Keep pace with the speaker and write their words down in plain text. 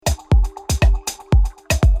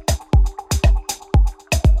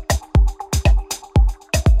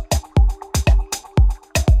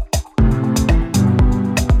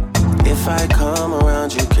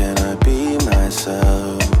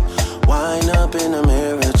up in the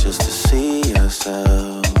mirror just to see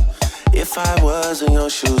yourself. If I was in your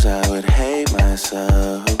shoes, I would hate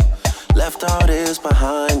myself. Left all this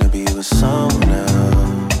behind to be with someone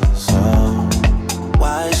else. So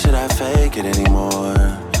why should I fake it anymore?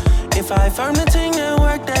 If I found the thing that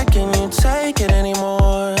worked, that can you take it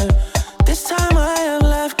anymore? This time I have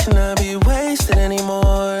left cannot be wasted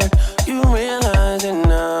anymore. You realize it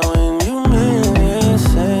now and you miss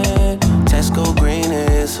it. Tesco green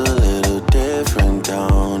is a little different,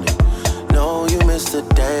 don't it? No, you miss the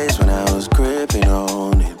days when I was gripping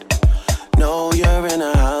on it. No, you're in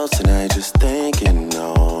a house tonight just thinking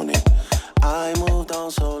on it. I moved on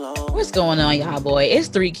so long. What's going on, y'all, boy? It's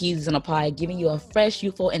Three Keys in a Pod, giving you a fresh,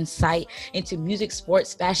 youthful insight into music,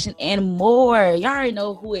 sports, fashion, and more. Y'all already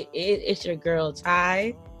know who it is. It's your girl,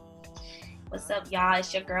 Ty. What's up, y'all?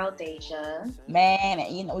 It's your girl, Deja. Man,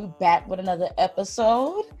 we back with another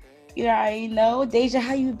episode. You already know. Deja,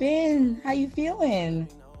 how you been? How you feeling?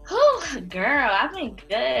 Whew, girl, I've been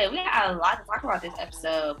good. We got a lot to talk about this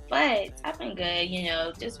episode, but I've been good,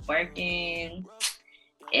 just working.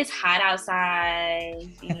 It's hot outside,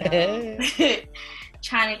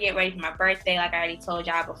 trying to get ready for my birthday. Like I already told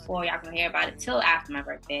y'all before, y'all can hear about it till after my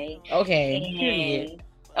birthday. Okay.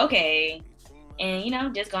 Okay.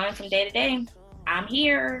 And, just going from day to day. I'm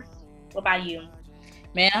here. What about you?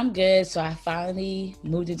 Man, I'm good. So I finally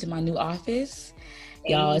moved into my new office.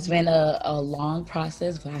 Y'all, it's been a long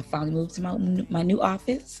process, but I finally moved to my new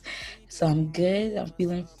office. So I'm good. I'm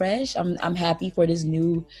feeling fresh. I'm happy for this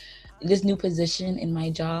new position in my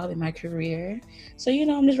job, in my career. So,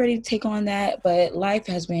 I'm just ready to take on that. But life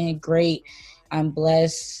has been great. I'm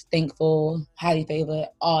blessed, thankful, highly favored,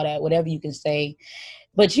 all that, whatever you can say.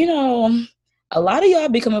 But, a lot of y'all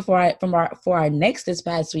be coming for our next this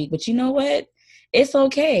past week. But you know what? It's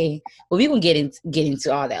okay. But we will get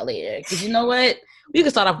into all that later. Because you know what? We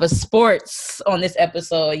can start off with sports on this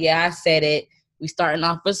episode. Yeah, I said it. We starting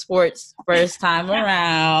off with sports first time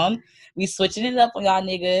around. We switching it up on y'all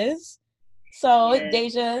niggas. So, yeah.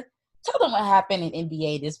 Deja, tell them what happened in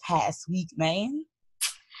NBA this past week, man.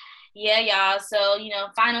 Yeah, y'all. So,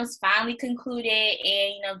 finals finally concluded,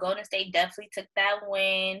 and, Golden State definitely took that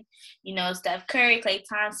win. Steph Curry, Klay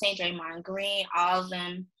Thompson, Draymond Green, all of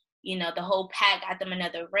them, the whole pack got them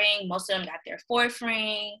another ring. Most of them got their fourth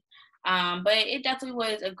ring. But it definitely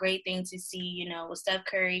was a great thing to see, with Steph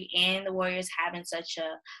Curry and the Warriors having such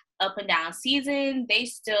a up and down season. They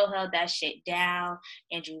still held that shit down.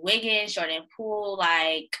 Andrew Wiggins, Jordan Poole,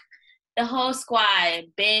 like the whole squad,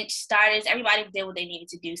 bench, starters, everybody did what they needed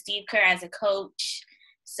to do. Steve Kerr as a coach.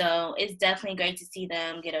 So it's definitely great to see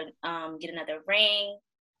them get another ring.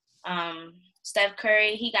 Steph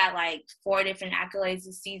Curry, he got like 4 different accolades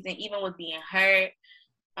this season, even with being hurt.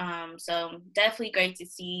 So definitely great to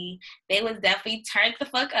see. They was definitely turned the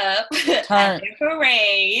fuck up at the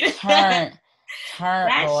parade.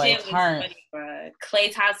 That boy, shit was funny, bro.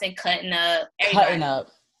 Klay Thompson cutting up.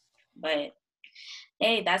 But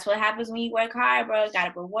hey, that's what happens when you work hard, bro. You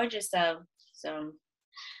gotta reward yourself. So,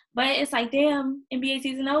 but it's like, damn, NBA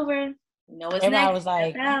season over. Everybody was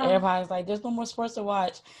like, there's no more sports to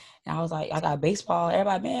watch. And I was like, I got baseball.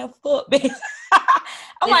 Everybody, man, fuck baseball.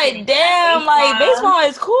 I'm like, damn, like baseball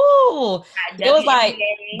is cool. It was like,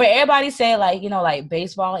 but everybody said like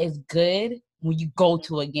baseball is good when you go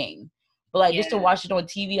to a game, but like just to watch it on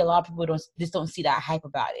TV, a lot of people don't see that hype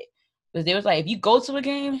about it. Because they was like, if you go to a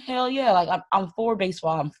game, hell yeah, like I'm for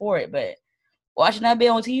baseball, I'm for it. But watching that bit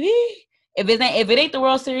on TV, if it ain't the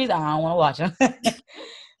World Series, I don't want to watch them.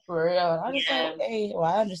 For real, I just like, okay, well,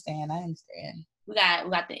 I understand. We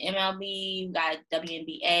got the MLB, we got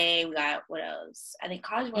WNBA, we got what else? I think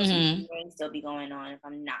college World Series will still be going on if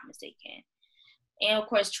I'm not mistaken. And of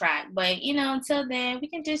course track. But until then, we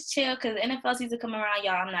can just chill because the NFL season coming around,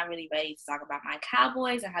 y'all. I'm not really ready to talk about my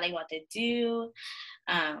Cowboys and how they want to do.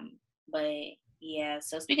 But yeah,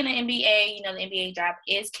 so speaking of NBA, the NBA draft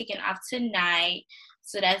is kicking off tonight.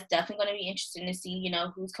 So that's definitely going to be interesting to see,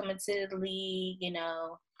 who's coming to the league,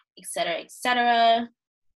 et cetera, et cetera.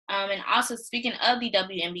 And also, speaking of the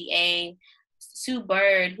WNBA, Sue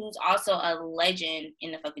Bird, who's also a legend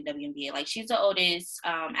in the fucking WNBA. Like, she's the oldest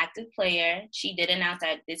active player. She did announce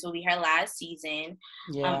that this will be her last season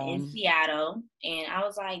in Seattle. And I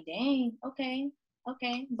was like, dang, okay.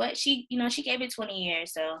 But she, she gave it 20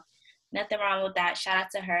 years, so nothing wrong with that. Shout out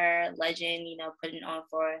to her, legend, putting on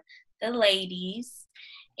for the ladies.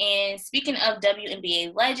 And speaking of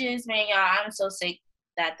WNBA legends, man, y'all, I'm so sick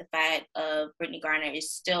that the fact of Brittany Griner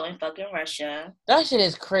is still in fucking Russia. That shit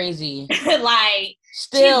is crazy. Like,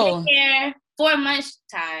 still. She's been here 4 months,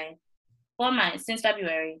 Ty. 4 months since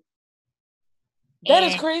February. That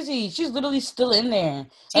is crazy. She's literally still in there.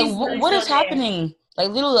 Like, what is happening? Like,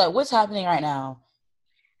 literally, like, what's happening right now?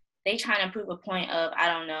 They trying to prove a point of, I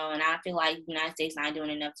don't know, and I feel like the United States not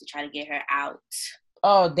doing enough to try to get her out.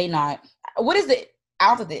 Oh, they not. What is it?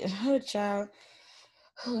 Out of it. Oh, child.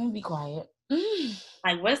 Let me be quiet.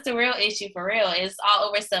 Like, what's the real issue for real? It's all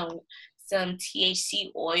over some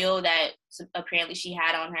THC oil that apparently she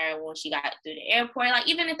had on her when she got through the airport. Like,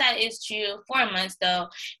 even if that is true, 4 months though,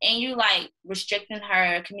 and you like restricting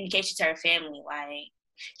her communication to her family, like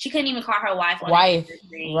she couldn't even call her wife.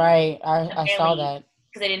 Right? I saw that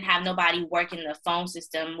because they didn't have nobody working the phone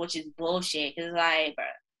system, which is bullshit. Because like, bro,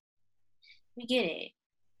 we get it,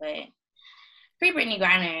 but Free Brittany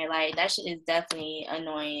Griner, like, that shit is definitely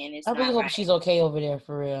annoying. And I really hope she's okay over there,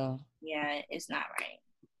 for real. Yeah, it's not right.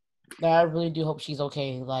 I really do hope she's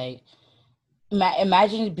okay. Like,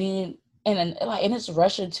 imagine being and it's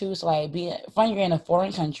Russia too. So like, you're in a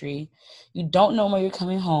foreign country, you don't know when you're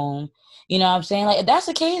coming home. You know what I'm saying? Like, if that's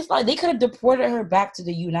the case, like, they could have deported her back to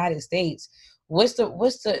the United States. What's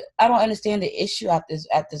the? I don't understand the issue at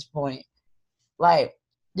this point. Like,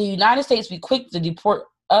 the United States be quick to deport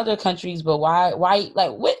other countries, but why?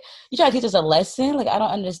 Like, what? You trying to teach us a lesson? Like, I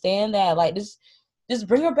don't understand that. Like, just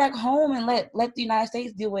bring her back home and let the United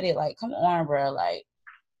States deal with it. Like, come on, bro. Like,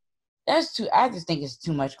 that's too. I just think it's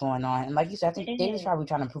too much going on. And like you said, I think David's probably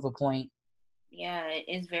trying to prove a point. Yeah,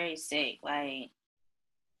 it's very sick. Like,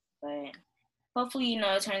 but hopefully,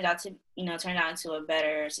 it turns out into a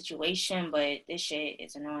better situation. But this shit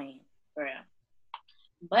is annoying, for real.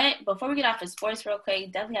 But before we get off of sports real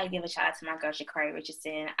quick, definitely got to give a shout out to my girl, Sha'Carri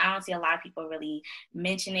Richardson. I don't see a lot of people really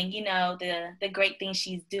mentioning, the great things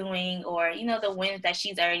she's doing, or, the wins that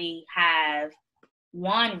she's already have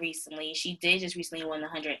won recently. She did just recently win the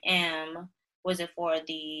 100M. Was it for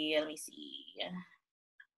the, let me see.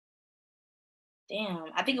 Damn,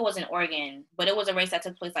 I think it was in Oregon, but it was a race that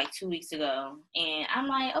took place like 2 weeks ago. And I'm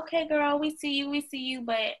like, okay, girl, we see you.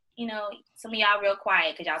 But, some of y'all real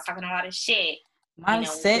quiet because y'all was talking a lot of shit. Mine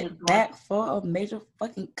set back for a major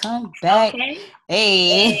fucking comeback. Okay.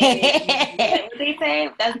 Hey. What they say?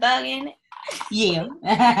 That's thugging. Yeah.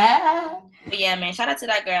 But yeah, man, shout out to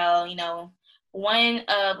that girl. One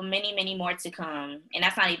of many, many more to come. And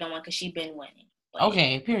that's not even one because she been winning.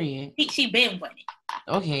 Okay, period. She been winning.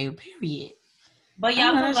 Okay, period. But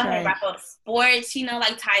y'all, we're going to go ahead and wrap up sports.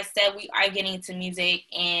 Like Ty said, we are getting into music,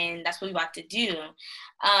 and that's what we about to do.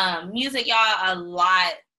 Music, y'all,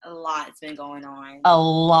 a lot's been going on. A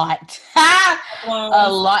lot.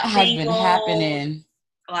 A lot has been happening.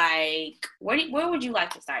 Like, where would you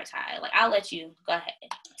like to start, Ty? Like, I'll let you go ahead.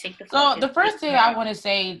 Take the floor. So the first thing I want to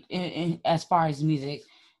say as far as music,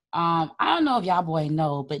 I don't know if y'all boy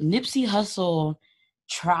know, but Nipsey Hussle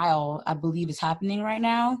trial, I believe, is happening right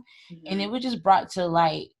now. Mm-hmm. And it was just brought to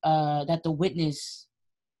light that the witness,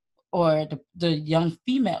 or the young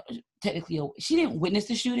female, technically, she didn't witness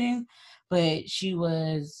the shooting, but she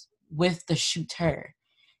was with the shooter.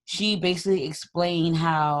 She basically explained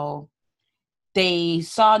how they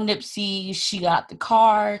saw Nipsey, she got the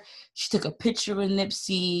car, she took a picture with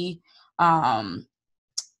Nipsey. But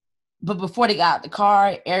before they got the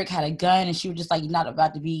car, Eric had a gun, and she was just like, "You're not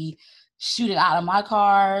about to be shooting out of my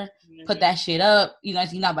car. Put that shit up. You're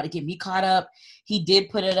not about to get me caught up." He did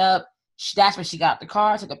put it up. That's when she got the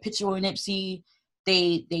car, took a picture with Nipsey.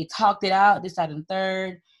 They talked it out, this, that, and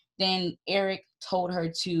third. Then Eric told her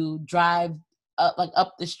to drive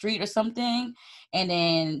up the street or something, and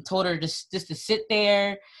then told her just to sit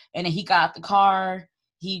there. And then he got the car.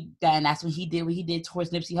 That's when he did what he did towards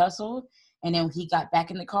Nipsey Hussle. And then when he got back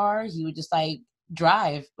in the car, he would just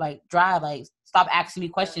drive, stop asking me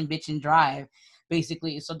questions, bitch, and drive,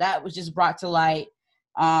 basically. So that was just brought to light.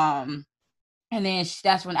 And then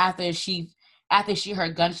that's when after she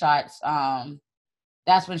heard gunshots,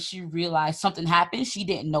 that's when she realized something happened. She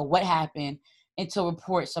didn't know what happened until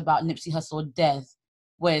reports about Nipsey Hussle's death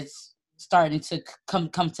was starting to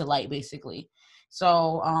come to light, basically.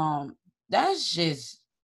 So that's just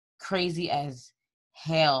crazy as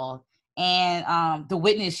hell. And the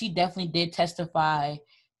witness, she definitely did testify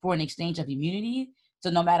for an exchange of immunity. So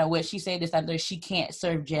no matter what she said, she can't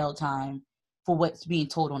serve jail time for what's being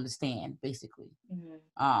told on the stand, basically.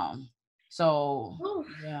 Mm-hmm.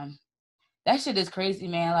 Yeah, that shit is crazy,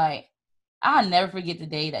 man. Like, I'll never forget the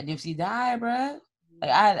day that Nipsey died, bruh. Like,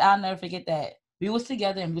 I'll never forget that. We was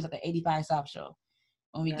together and we was at the 85 South show.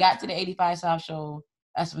 When we got to the 85 South show,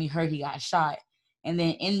 that's when we heard he got shot. And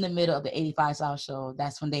then in the middle of the 85 South show,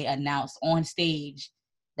 that's when they announced on stage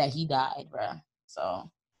that he died, bruh. So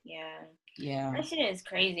yeah, that shit is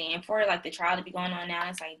crazy. And for the trial to be going on now,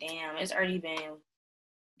 it's like, damn, it's already been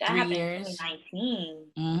 3 years. In 2019.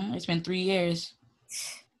 Mm-hmm. It's been 3 years.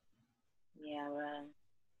 Yeah, bro.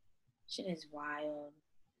 Shit is wild.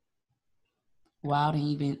 Wild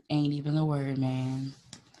ain't even the word, man.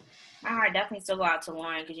 My heart definitely still go out to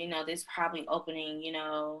Lauren because, this probably opening,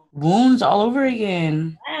 wounds all over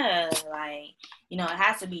again. Yeah, like, it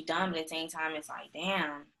has to be done, but at the same time, it's like,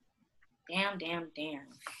 damn.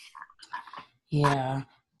 Yeah.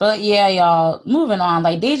 But yeah, y'all, moving on.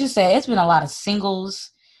 Like they just said, it's been a lot of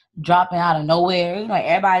singles dropping out of nowhere.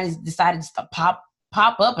 Everybody's decided just to pop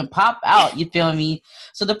up and pop out. You feel me?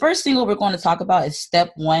 So the first single we're going to talk about is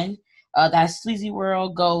Step One. That's Sleazy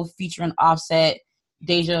World Go featuring Offset,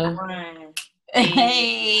 Deja. Hey,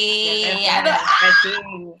 hey, that's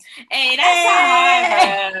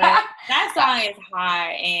hard, bro. That song is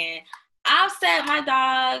hard, and Offset, my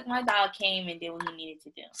dog came and did what he needed to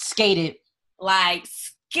do. Skated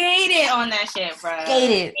on that shit, bro.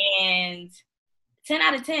 Skated. And 10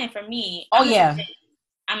 out of 10 for me. Oh, yeah.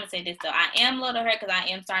 I'm going to say this, though. I am a little hurt because I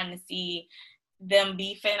am starting to see them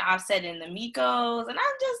beefing Offset and the Migos. And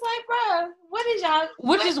I'm just like, bro, what is y'all...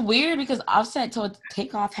 Which is weird because Offset told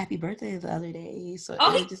Takeoff happy birthday the other day. So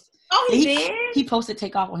he did? He posted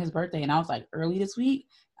Takeoff on his birthday. And I was like, early this week?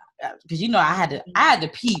 Because, I had to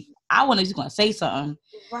peep. I wasn't just going to say something.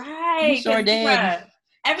 Right. You sure did. Bruh,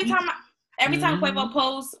 every time Quavo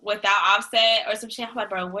posts without Offset or some shit, I'm like,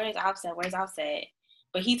 bro, where's Offset?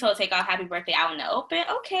 But he told Takeoff happy birthday out in the open.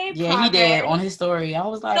 Okay, yeah, progress. He did on his story. I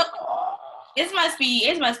was like, so, it must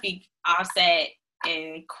be Offset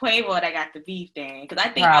and Quavo that got the beef then, because I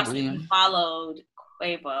think Offset followed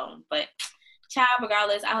Quavo. But child,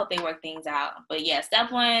 regardless, I hope they work things out. But yeah,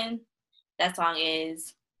 Step One, that song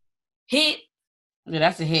is hit. Yeah,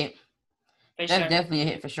 that's a hit. That's definitely a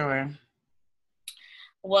hit for sure.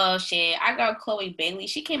 Well, shit, our girl Chloe Bailey,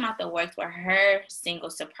 she came out the works with her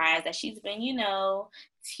single Surprise that she's been,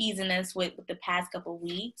 teasing us with the past couple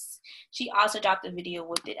weeks. She also dropped a video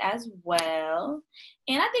with it as well.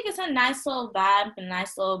 And I think it's a nice little vibe, a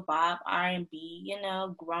nice little bop, R&B,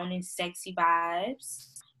 grown and sexy vibes.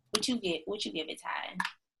 What you give it, Ty?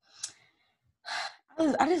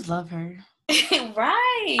 I just love her.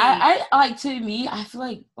 Right. I like, to me, I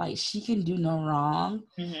feel like she can do no wrong.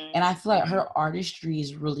 Mm-hmm. And I feel like her artistry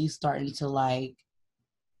is really starting to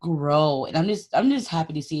grow. And I'm just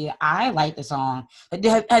happy to see it. I like the song.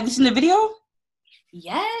 Have you seen the video?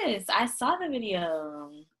 Yes, I saw the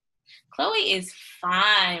video. Chloe is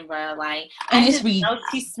fine, bro. Like, and I just know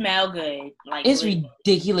she smell good. Like, it's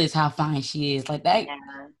ridiculous how fine she is. Like that.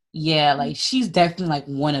 Yeah, like she's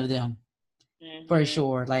definitely one of them. Mm-hmm. For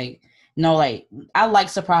sure. I like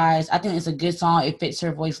Surprise. I think it's a good song. It fits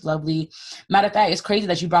her voice lovely. Matter of fact, it's crazy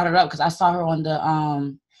that you brought her up because I saw her on the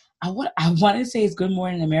I want to say it's Good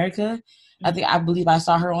Morning America. Mm-hmm. I believe I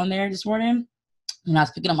saw her on there this morning when I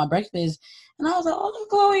was picking up my breakfast, and I was like, "Oh,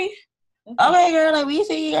 Chloe, okay, girl, we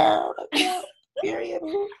see you, girl." Period.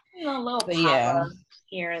 A little bit, yeah,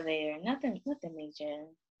 here or there, nothing major.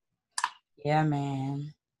 Yeah,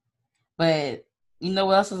 man. But you know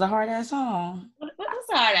what else is a hard ass song? What's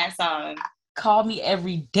a hard ass song? Call Me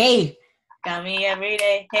Every Day. Call me every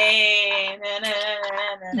day. Hey, na, na,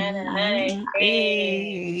 na, na, na, na,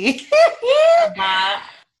 hey.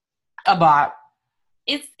 A bop.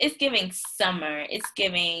 It's giving summer. It's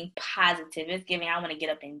giving positive. It's giving I want to get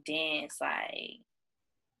up and dance. Like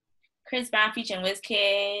Chris Brown featuring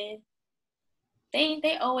Wizkid.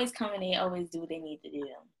 They always come and they always do what they need to do.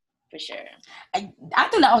 For sure. I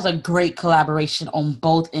think that was a great collaboration on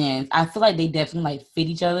both ends. I feel like they definitely fit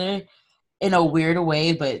each other in a weird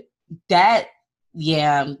way, but that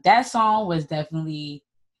song was definitely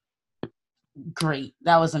great.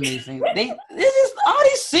 That was amazing. All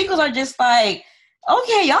these singles are just like,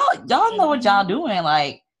 okay, y'all know what y'all doing.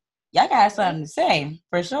 Like, y'all got something to say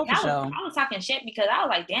for sure. I was talking shit because I was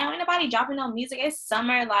like, damn, ain't nobody dropping no music. It's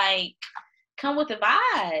summer, like. Come with the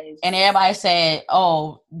vibes. And everybody said,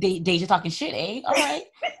 oh, Deja talking shit, eh? All right.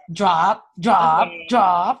 drop.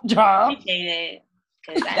 Appreciate it.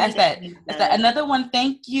 That's that. Another one,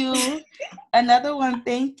 thank you. Another one,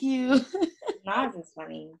 thank you. Nas is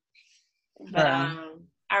funny. But,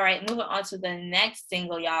 all right, moving on to the next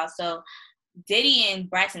single, y'all. So, Diddy and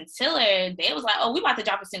Bryson Tiller, they was like, oh, we about to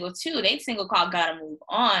drop a single too. They single called Gotta Move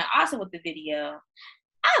On. Also with the video.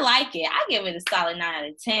 I like it. I give it a solid 9 out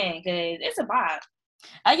of 10 because it's a bop.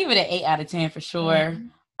 I give it an 8 out of 10 for sure. Mm-hmm.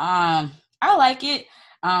 I like it.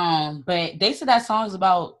 But they said that song's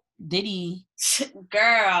about Diddy. Girl,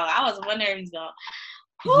 I was wondering if he's going.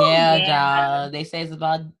 Yeah, they say it's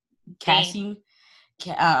about Cassie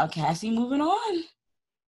moving on.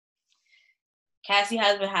 Cassie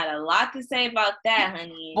husband had a lot to say about that,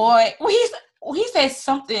 honey. Boy, he said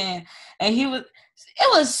something, and he was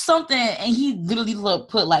It was something, and he literally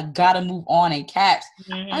put like "gotta move on" in caps.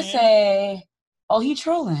 Mm-hmm. I say, "Oh, he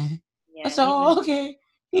trolling." Yeah, I said, "Oh, okay,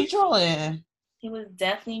 he trolling." He was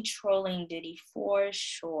definitely trolling Diddy for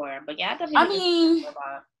sure. But yeah, I mean,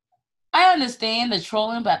 I understand the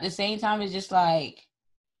trolling, but at the same time, it's just like,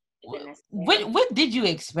 what did you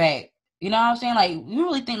expect? You know what I'm saying? Like, you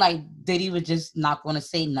really think like Diddy was just not going to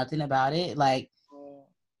say nothing about it? Like,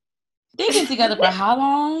 they've been together for how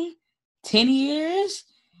long? 10 years?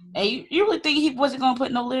 And you really think he wasn't going to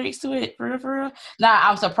put no lyrics to it? For real? Now,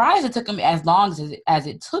 I'm surprised it took him as long as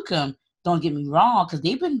it took him. Don't get me wrong, because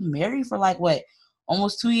they've been married for like, what,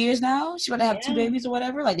 almost 2 years now? She about to have 2 babies or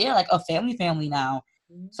whatever. Like, they're like a family now.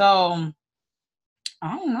 So,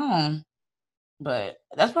 I don't know. But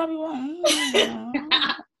that's probably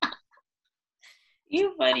why.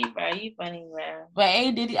 You funny, bro. But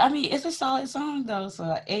hey, Diddy, I mean, it's a solid song though.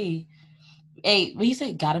 So hey, but he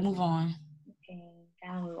said, "Gotta move on." Okay,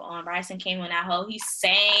 gotta move on. Bryson came on that hoe. He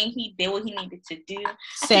sang. He did what he needed to do.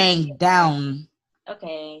 Sang down.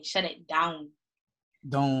 Okay, shut it down.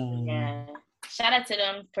 Don't. Yeah. Shout out to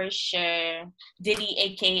them for sure. Diddy,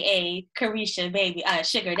 aka Carisha, baby,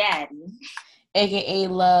 Sugar Daddy, aka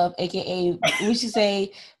Love, aka we should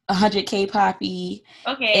say 100K Poppy.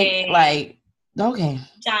 Okay. Okay.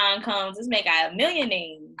 John Combs. This man got a million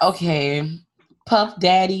names. Okay. Puff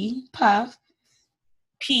Daddy, Puff.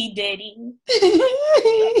 P Diddy.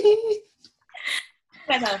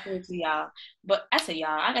 I got time for you, y'all. But I said,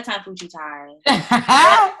 y'all, I got time for you, tired.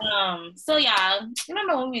 So y'all,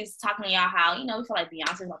 remember when we was talking to y'all how, we feel like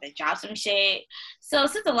Beyonce's about to drop some shit. So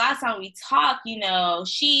since the last time we talked,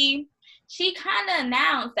 she kind of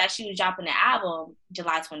announced that she was dropping the album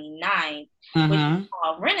July 29th, which is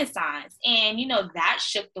called Renaissance. And, that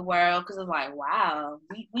shook the world because it was like, wow,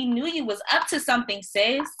 we knew you was up to something,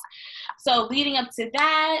 sis. So leading up to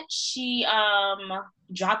that, she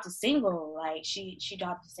dropped a single. Like, she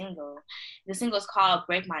dropped a single. The single is called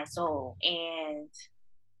Break My Soul. And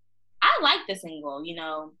I like the single,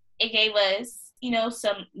 It gave us,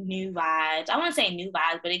 some new vibes. I wouldn't say new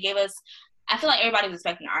vibes, but it gave us, I feel like everybody was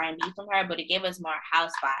expecting R&B from her, but it gave us more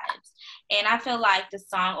house vibes. And I feel like the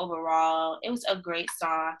song overall, it was a great song.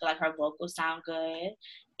 I feel like her vocals sound good.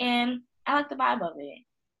 And I like the vibe of it.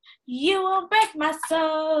 You won't break my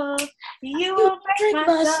soul. You won't break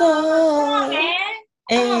my soul. Come on, man.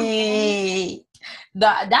 Hey.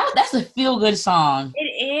 That's a feel-good song. It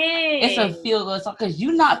is. It's a feel-good song because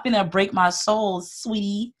you're not finna break my soul,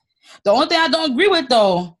 sweetie. The only thing I don't agree with,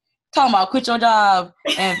 though, talking about quit your job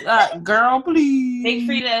and girl, please. Big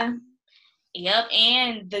Frida. Yep,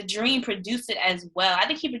 and The Dream produced it as well. I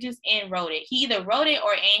think he produced and wrote it. He either wrote it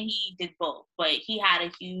and he did both, but he had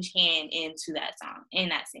a huge hand into that song, in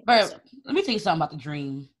that single. But let me tell you something about The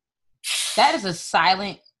Dream. That is a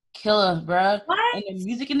silent killer, bro. What? In the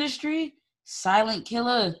music industry, silent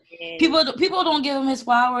killer. People don't give him his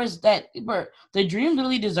flowers. Bro, The Dream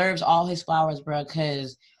really deserves all his flowers, bro,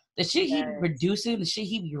 because the shit he be producing, the shit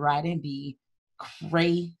he be writing be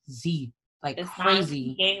crazy. Like, the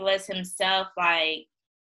crazy. He gave us himself, like,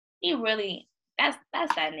 he really, that's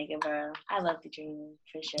that nigga, bro. I love The Dream,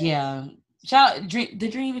 for sure. Yeah. Shout out The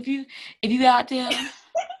Dream, if you out there,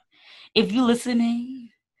 if you listening,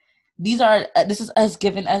 this is us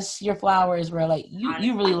giving us your flowers, bro. Like,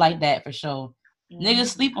 you really like that, for sure. Mm-hmm. Niggas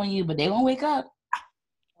sleep on you, but they gonna wake up.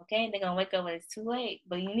 Okay, they're gonna wake up when it's too late,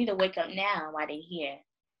 but you need to wake up now while they're here,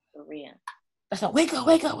 for real. That's like, wake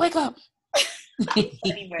up.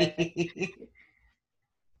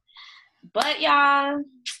 But y'all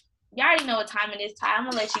already know what time it is. I'm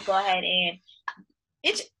gonna let you go ahead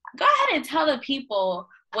and tell the people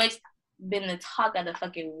what's been the talk of the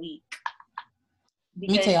fucking week.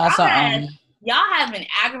 Because let me tell y'all something. Y'all have been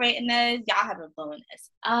aggravating us. Y'all have been blowing us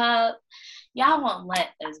up. Y'all won't let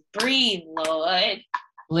us breathe, Lord.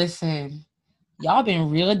 Listen, y'all been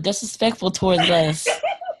real disrespectful towards us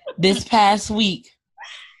this past week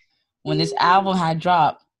when this album had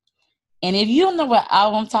dropped. And if you don't know what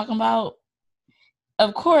album I'm talking about,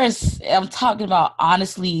 of course, I'm talking about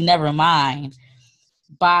Honestly Nevermind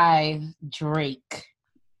by Drake.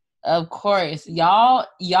 Of course, y'all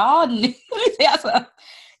were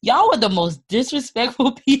the most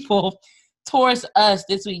disrespectful people towards us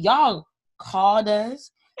this week. Y'all called us.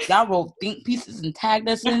 Y'all wrote think pieces and tagged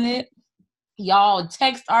us in it. Y'all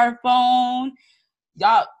text our phone.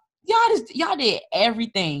 Y'all did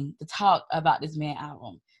everything to talk about this man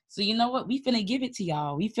album. So you know what? We finna give it to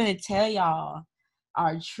y'all. We finna tell y'all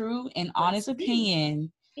our true and honest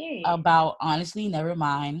opinion about Honestly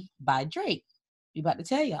Nevermind by Drake. We about to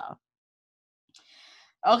tell y'all.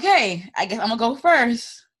 Okay, I guess I'm gonna go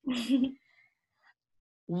first.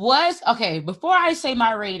 Before I say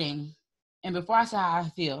my rating and before I say how I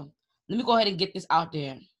feel, let me go ahead and get this out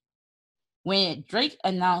there. When Drake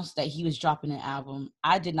announced that he was dropping an album,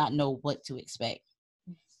 I did not know what to expect.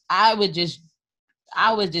 I was just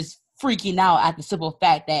freaking out at the simple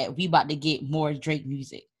fact that we about to get more Drake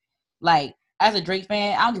music. Like, as a Drake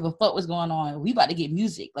fan, I don't give a fuck what's going on. We about to get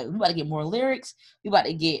music. Like, we about to get more lyrics. We about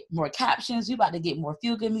to get more captions. We about to get more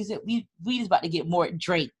feel-good music. We just about to get more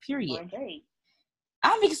Drake, period. More Drake.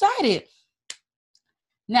 I'm excited.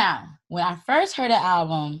 Now, when I first heard the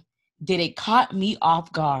album, did it caught me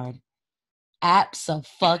off guard?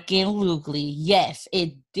 Abso-fucking-lutely. Yes,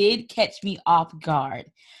 it did catch me off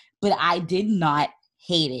guard. But I did not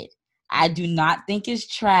hate it. I do not think it's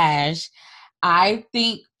trash. I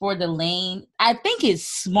think for the lane, I think it's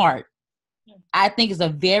smart. I think it's a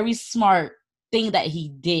very smart thing that he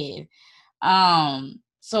did.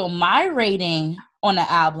 So my rating on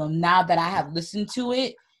the album, now that I have listened to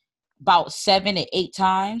it about 7 to 8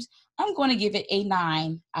 times, I'm going to give it a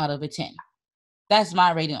 9 out of a 10. That's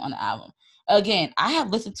my rating on the album. Again, I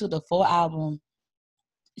have listened to the full album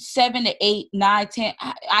 7 to 8, 9, 10,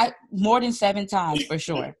 I more than 7 times for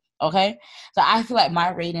sure. Okay, so I feel like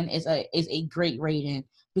my rating is a great rating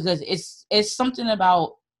because it's something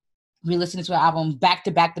about me listening to an album back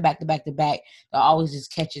to back that always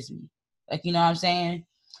just catches me. Like, you know what I'm saying?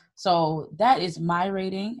 So that is my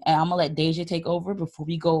rating, and I'm gonna let Deja take over before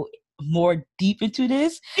we go more deep into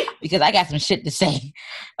this because I got some shit to say.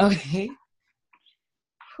 Okay.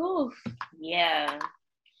 Whew. Yeah.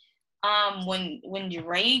 When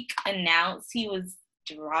Drake announced he was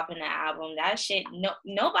dropping the album, that shit,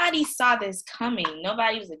 nobody saw this coming.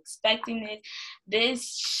 Nobody was expecting this.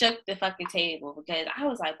 This shook the fucking table because I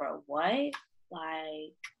was like, bro, what?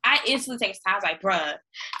 Like, I instantly text Ty. I was like, bruh,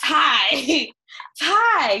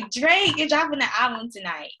 Ty, Drake is dropping the album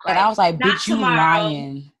tonight. Like, and I was like, bitch, you tomorrow,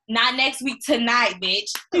 lying. Not next week, tonight, bitch.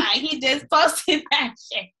 Like, he just posted that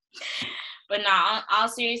shit. But nah, all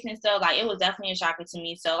seriousness though, like, it was definitely a shocker to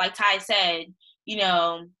me. So like Ty said, you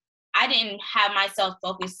know, I didn't have myself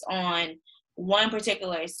focused on one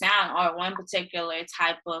particular sound or one particular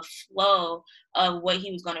type of flow of what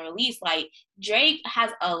he was going to release. Like, Drake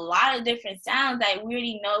has a lot of different sounds that we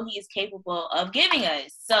already know he is capable of giving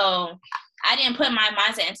us. So I didn't put my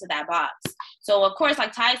mindset into that box. So, of course,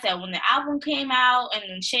 like Ty said, when the album came out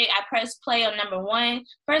and shit, I pressed play on number 1.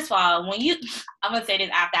 First of all, I'm going to say this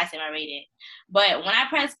after I say my rating, but when I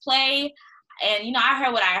pressed play, and, you know, I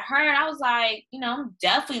heard what I heard, I was like, you know,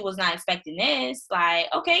 definitely was not expecting this. Like,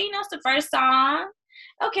 okay, you know, it's the first song.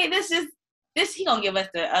 Okay, this he gonna give us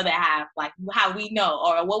the other half, like how we know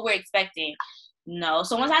or what we're expecting. No.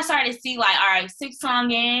 So once I started to see, like, all right, 6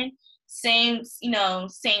 song in, same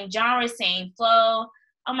genre, same flow,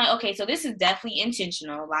 I'm like, okay, so this is definitely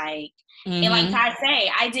intentional. Like, and like Ty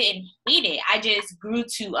say, I didn't hate it. I just grew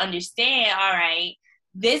to understand, all right,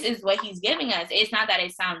 this is what he's giving us. It's not that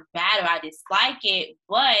it sounds bad or I dislike it,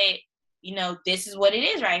 but, you know, this is what it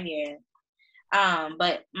is right here.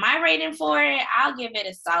 But my rating for it, I'll give it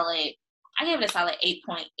a solid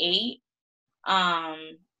 8.8.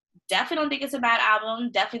 Definitely don't think it's a bad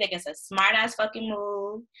album. Definitely think it's a smart ass fucking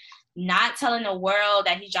move. Not telling the world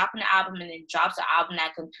that he's dropping the album and then drops an album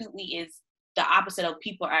that completely is the opposite of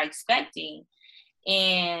people are expecting.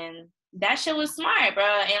 And that shit was smart, bro.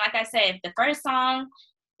 And like I said, the first song,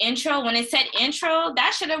 intro, when it said intro,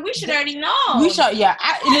 we should already know. We should, yeah.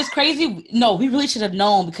 It is crazy. No, we really should have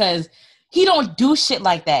known because he don't do shit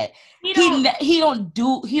like that. He don't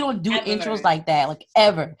do intros like that, like,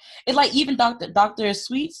 ever. It's like even Dr.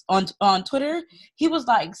 Sweets on Twitter, he was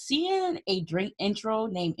like, seeing a Drake intro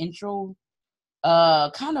named Intro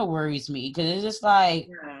kind of worries me because it's just like,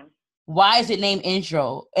 why is it named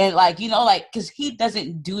Intro? And, like, you know, like, because he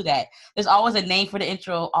doesn't do that. There's always a name for the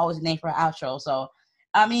intro, always a name for an outro. So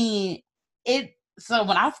I mean, so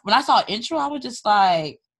when I saw Intro, I was just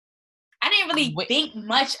like, I didn't really think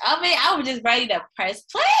much of it. I was just ready to press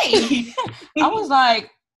play. I was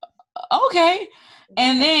like, okay.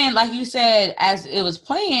 And then, like you said, as it was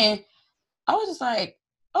playing, I was just like,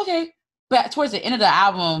 okay. But towards the end of the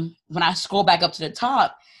album, when I scrolled back up to the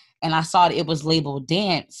top and I saw that it was labeled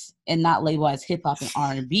dance and not labeled as hip hop and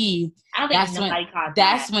R&B, I don't think nobody caught that.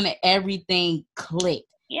 That's when everything clicked.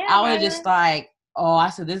 Yeah, I was just like, oh, I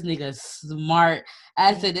said, this nigga is smart.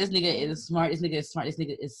 I said, this nigga is smart. This nigga is smart. This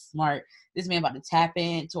nigga is smart. This man about to tap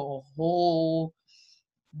into a whole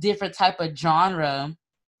different type of genre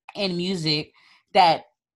in music that,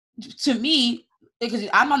 to me, because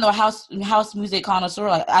I'm not no house music connoisseur.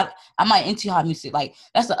 Like, I'm not into house music. Like,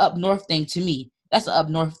 that's the up north thing to me. That's the up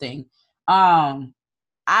north thing.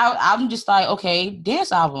 I'm just like, okay,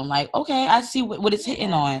 dance album. Like, okay, I see what it's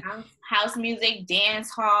hitting on. House music, dance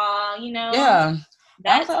hall, Yeah.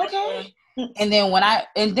 I was That's like, okay. And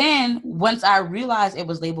then once I realized it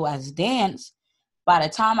was labeled as dance, by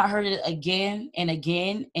the time I heard it again and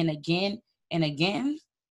again and again and again,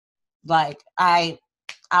 like I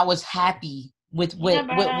was happy with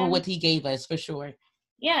what he gave us for sure.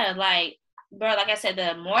 Yeah, like, bro, like I said,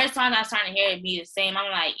 the more songs I'm starting to hear it be the same,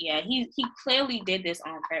 I'm like, yeah, he clearly did this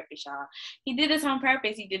on purpose, y'all. He did this on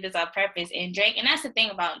purpose. And Drake, and that's the thing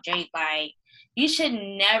about Drake, like, you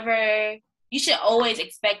should always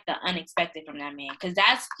expect the unexpected from that man, because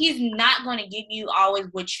he's not going to give you always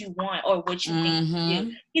what you want or what you think you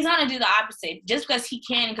do. He's going to do the opposite just because he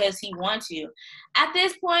can, because he wants to. At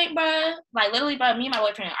this point, bro, like, literally, bro, me and my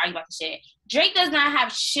boyfriend argue about the shit. Drake does not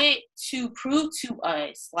have shit to prove to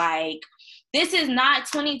us. Like, this is not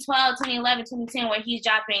 2012, 2011, 2010 where he's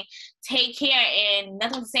dropping Take Care and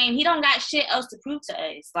nothing's the same. He don't got shit else to prove to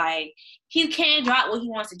us. Like, he can drop what he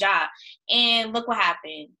wants to drop. And look what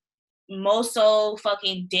happened. Most so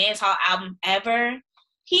fucking dancehall album ever.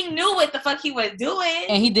 He knew what the fuck he was doing.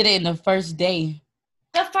 And he did it in the first day.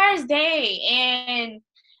 And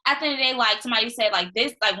at the end of the day, like, somebody said, like,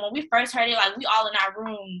 this, like, when we first heard it, like, we all in our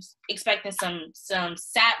rooms expecting some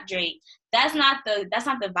sap Drake. That's not the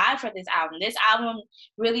vibe for this album. This album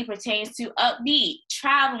really pertains to upbeat,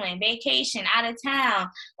 traveling, vacation, out of town,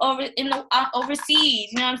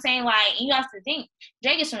 overseas. You know what I'm saying? Like, you have to think,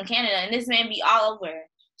 Drake is from Canada, and this man be all over.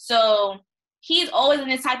 So he's always in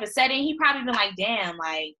this type of setting. He probably been like, damn,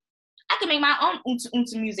 like, I can make my own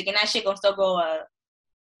oompa music, and that shit gonna still go up.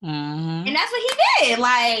 Mm-hmm. And that's what he did.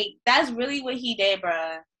 Like, that's really what he did,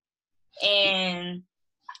 bruh. And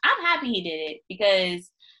I'm happy he did it, because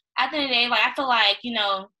at the end of the day, like, I feel like,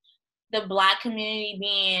 the Black community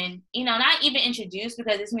being, not even introduced,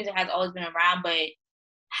 because this music has always been around, but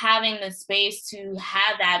having the space to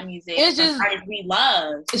have that music, it's just artists we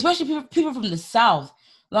love, especially people from the South.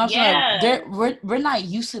 We're not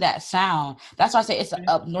used to that sound. That's why I say it's an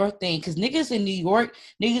up north thing, because niggas in New York,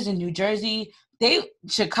 niggas in New Jersey,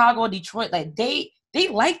 Chicago, Detroit, like they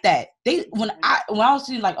like that. When I was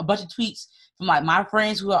seeing like a bunch of tweets from like my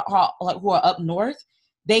friends who are up north,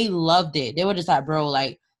 they loved it. They were just like, bro,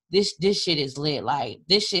 like this shit is lit. Like,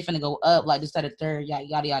 this shit finna go up, like this, that, the third, yada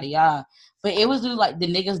yada yada yada. But it was like the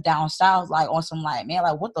niggas down south, like on some like, man,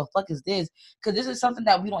 like what the fuck is this? Because this is something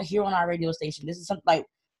that we don't hear on our radio station. This is something like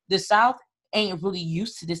the South ain't really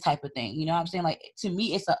used to this type of thing. You know what I'm saying? Like, to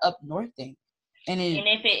me, it's an up north thing. And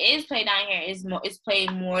if it is played down here, it's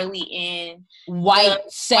played morely in white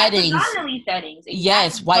settings. White predominantly settings. Exactly.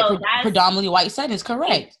 Yes, predominantly white settings,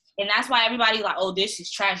 correct. And that's why everybody like, oh, this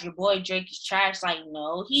is trash. Your boy Drake is trash. Like,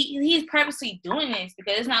 no, he's purposely doing this,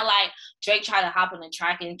 because it's not like Drake tried to hop on the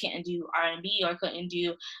track and couldn't do R&B or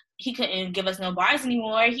he couldn't give us no bars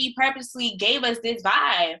anymore. He purposely gave us this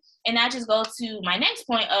vibe. And that just goes to my next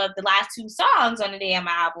point of the last two songs on the damn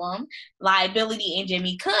album, Liability and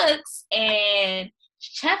Jimmy Cooks, and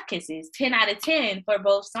Chef Kisses, 10 out of 10 for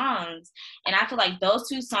both songs. And I feel like those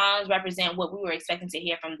two songs represent what we were expecting to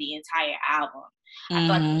hear from the entire album. I feel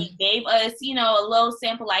like he gave us, a little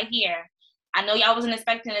sample like, here, I know y'all wasn't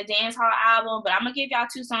expecting a dance hall album, but I'm going to give y'all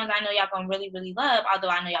two songs I know y'all going to really, really love, although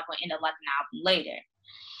I know y'all going to end up liking the album later.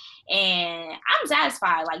 And I'm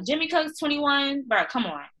satisfied. Like, Jimmy Cooks, 21, bro, come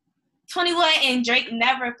on. 21 and Drake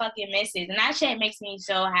never fucking misses. And that shit makes me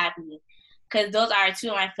so happy, because those are two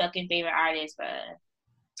of my fucking favorite artists, bro.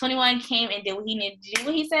 21 came and did what he needed to do.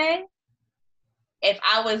 What he said? If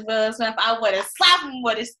I was Will Smith, I would have slapped him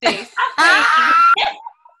with a stick.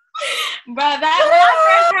 Bro, that when I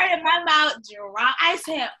first heard it, my mouth dropped. I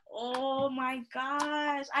said, oh my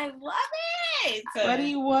gosh, I love it.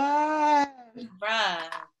 Buddy, what? Bruh.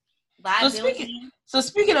 So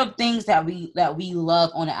speaking of things that we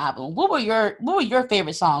love on the album, what were your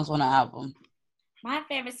favorite songs on the album? My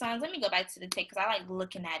favorite songs, let me go back to the tape, because I like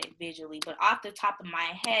looking at it visually, but off the top of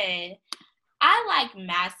my head, I like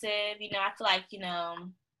Massive. I feel like,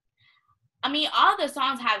 all the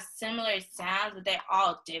songs have similar sounds, but they're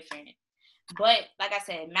all different. But like I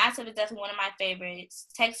said, Massive is definitely one of my favorites.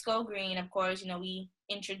 Text Go Green, of course, we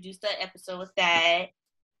introduced the episode with that.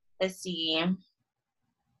 Let's see.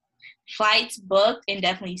 Flights Booked, and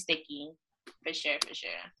definitely Sticky. For sure.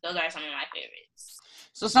 Those are some of my favorites.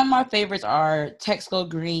 So some of my favorites are Text Go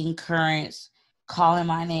Green, Currents, Calling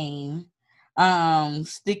My Name,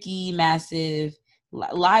 Sticky, Massive,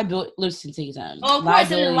 Liability. Listen to you time. Oh, of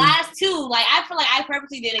course, and the last two. Like, I feel like I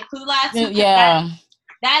purposely did include last two. Yeah,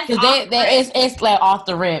 that's it's like off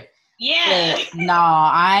the rip. Yeah. Like,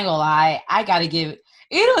 nah, I ain't gonna lie. I gotta give it.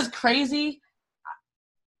 It was crazy.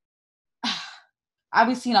 I've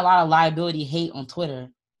been seeing a lot of liability hate on Twitter.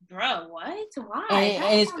 Bro, what? Why?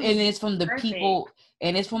 And it's from the perfect. people,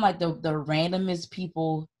 and it's from like the randomest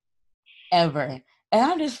people ever. And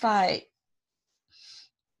I'm just like,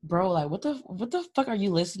 bro, like what the fuck are you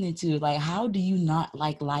listening to? Like, how do you not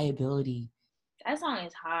like liability? That song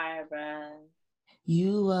is hard, bro.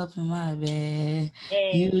 You up in my bed,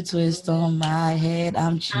 Hey, you twist on my head,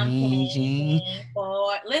 I'm changing.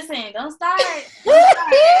 Listen, don't start. Don't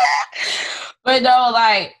start. But no,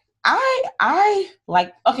 like I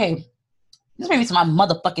like, okay, this brings me to my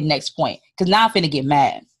motherfucking next point, because now I'm finna get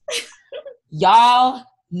mad. Y'all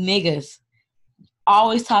niggas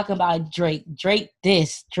always talking about Drake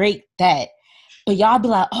this, Drake that. But y'all be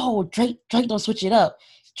like, oh, Drake don't switch it up.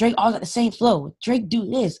 Drake all got the same flow. Drake do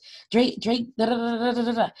this. Drake, da da da da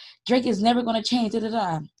da da. Drake is never gonna change, da da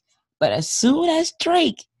da. But as soon as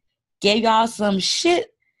Drake gave y'all some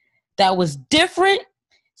shit that was different, as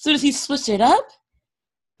soon as he switched it up,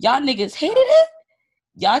 y'all niggas hated it.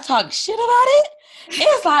 Y'all talk shit about it.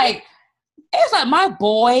 It's like my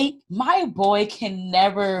boy can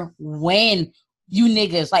never win you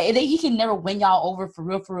niggas. Like, he can never win y'all over for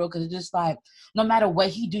real, because it's just like, no matter what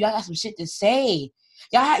he do, y'all got some shit to say.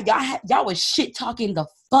 Y'all was shit talking the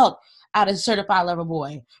fuck out of Certified Lover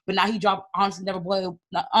Boy. But now he dropped Honestly Never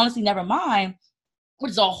Mind, which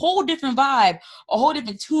is a whole different vibe, a whole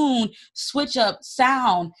different tune, switch up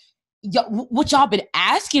sound. What y'all been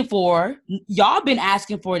asking for? Y'all been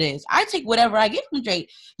asking for this. I take whatever I get from Drake.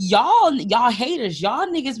 Y'all haters, y'all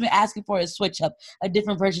niggas been asking for a switch up, a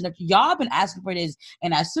different version of. Y'all been asking for this,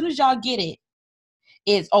 and as soon as y'all get it,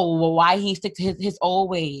 it's, oh, well, why he stick to his old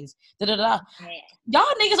ways? Da da da. Y'all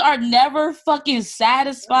niggas are never fucking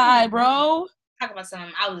satisfied, bro. Talk about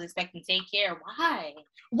something I was expecting to Take Care. Why?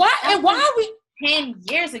 Why? And why are we 10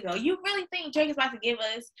 years ago? You really think Drake is about to give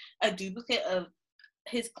us a duplicate of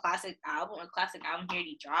his classic album he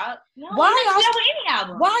already dropped? No, why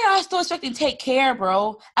y'all still expecting Take Care,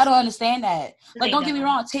 bro? I don't understand that. Like, don't get me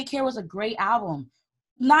wrong, Take Care was a great album.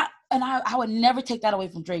 I would never take that away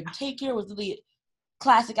from Drake. Take Care was the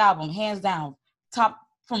classic album, hands down, top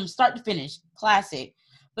from start to finish, classic.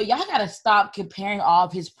 But y'all gotta stop comparing all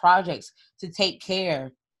of his projects to Take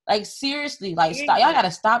Care. Like, seriously, like, stop. Y'all gotta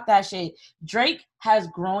stop that shit. Drake has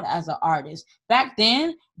grown as an artist. Back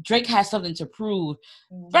then, Drake has something to prove.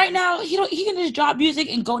 Mm-hmm. Right now, he can just drop music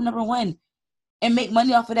and go number one and make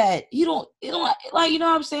money off of that. He don't like, you know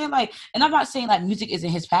what I'm saying? Like, and I'm not saying like music isn't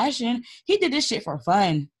his passion. He did this shit for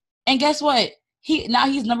fun. And guess what? He's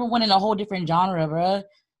number one in a whole different genre, bro.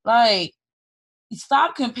 Like,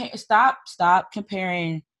 stop comparing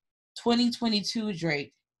 2022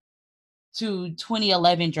 Drake to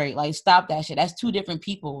 2011 Drake. Like, stop that shit. That's two different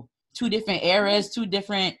people, two different eras, two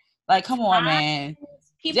different. Like, come on, man.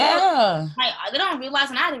 People, like, they don't realize,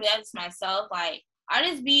 and I do that to myself. Like,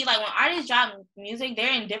 artists be like, when artists drop music,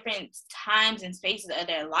 they're in different times and spaces of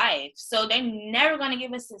their life, so they're never gonna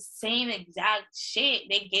give us the same exact shit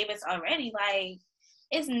they gave us already. Like,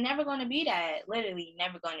 it's never gonna be that. Literally,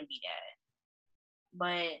 never gonna be that.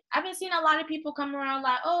 But I've been seeing a lot of people come around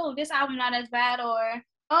like, oh, this album not as bad, or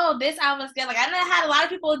oh, this album's good. Like, I had a lot of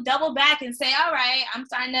people double back and say, all right, I'm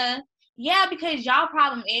starting to. Yeah, because y'all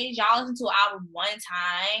problem is y'all listen to an album one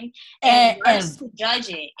time and to judge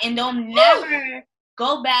it, and don't never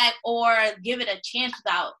go back or give it a chance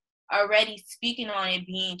without already speaking on it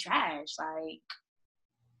being trash. Like,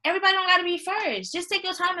 everybody don't gotta be first. Just take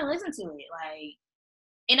your time and listen to it. Like,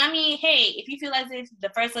 and I mean, hey, if you feel as if the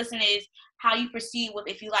first listen is how you proceed with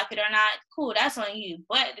if you like it or not, cool, that's on you.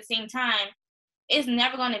 But at the same time, it's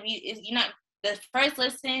never gonna be. You're not. The first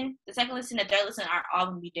listen, the second listen, the third listen are all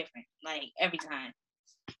gonna be different. Like, every time.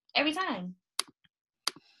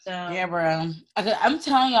 So yeah, bro. I'm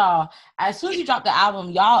telling y'all, as soon as you drop the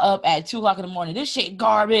album, y'all up at 2:00 in the morning. This shit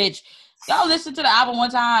garbage. Y'all listen to the album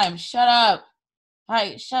one time. Shut up.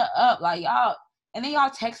 Like, shut up. Like, y'all, and then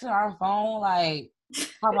y'all texting our phone like,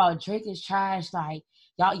 how about Drake is trash? Like,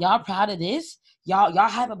 y'all proud of this? Y'all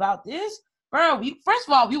hype about this, bro? First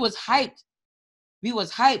of all, we was hyped. We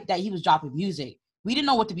was hyped that he was dropping music. We didn't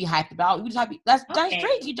know what to be hyped about. We was happy. That's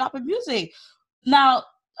Drake. He dropping music. Now,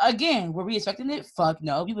 again, were we expecting it? Fuck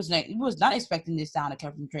no. We was not expecting this sound to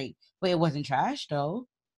come from Drake. But it wasn't trash though.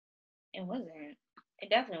 It wasn't.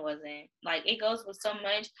 It definitely wasn't. Like, it goes with so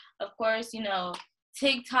much. Of course, you know,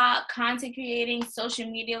 TikTok, content creating, social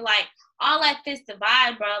media, like, all that fits the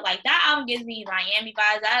vibe, bro. Like, that album gives me Miami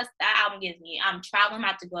vibes. That album gives me, I'm traveling, I'm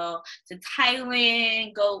about to go to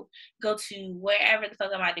Thailand, go to wherever the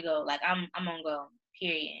fuck I'm about to go. Like, I'm gonna go,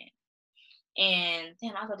 period. And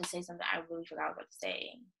damn, I was about to say something I really forgot what I was about to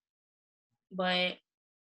say. But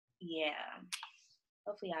yeah,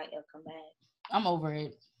 hopefully I'll come back. I'm over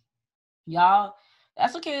it. Y'all,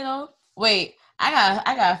 that's okay though. Wait, I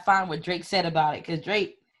gotta find what Drake said about it, because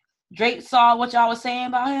Drake saw what y'all was saying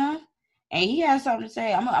about him, and he has something to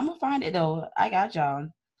say. I'm gonna find it though. I got y'all,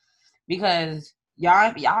 because y'all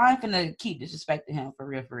ain't finna keep disrespecting him for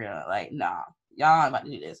real. Like, nah, y'all ain't about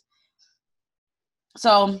to do this.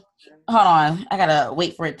 So hold on, I gotta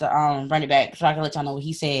wait for it to run it back so I can let y'all know what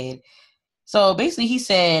he said. So basically, he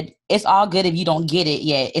said, "It's all good if you don't get it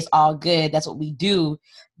yet. It's all good. That's what we do.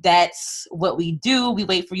 That's what we do. We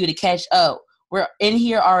wait for you to catch up. We're in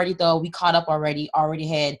here already, though. We caught up already. Already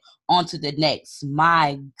head on to the next.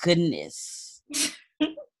 My goodness."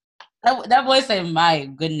 That boy said, "My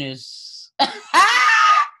goodness."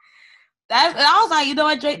 I was like, you know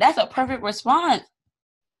what, Drake? That's a perfect response.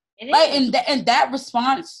 Like, and that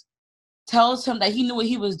response tells him that he knew what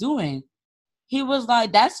he was doing. He was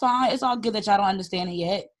like, "That's fine. It's all good that y'all don't understand it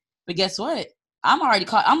yet. But guess what? I'm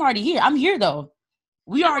already here. I'm here though.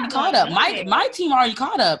 We already caught up. My team already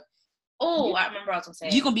caught up. Oh, I remember what I was gonna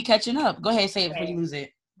say. You gonna be catching up. Go ahead, say it before you lose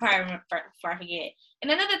it. Before I forget.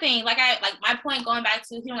 And another thing, like my point going back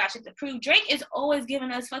to he don't got shit to prove. Drake is always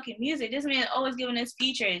giving us fucking music. This man is always giving us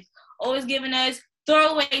features, always giving us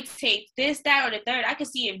throwaway tapes, this, that, or the third. I could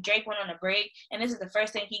see if Drake went on a break, and this is the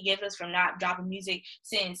first thing he gives us from not dropping music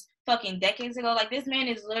since fucking decades ago. Like, this man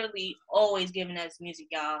is literally always giving us music,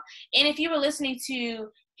 y'all. And if you were listening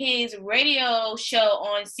to his radio show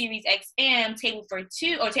on Sirius XM, Table for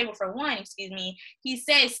One, he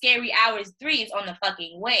says Scary Hours 3 is on the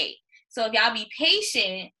fucking way. So if y'all be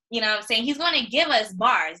patient, you know what I'm saying? He's going to give us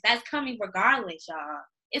bars. That's coming regardless, y'all.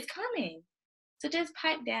 It's coming. So just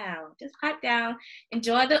pipe down. Just pipe down.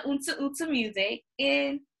 Enjoy the Unta music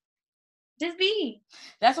and just be.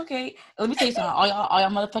 That's okay. Let me tell you something. All y'all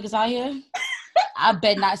motherfuckers out here, I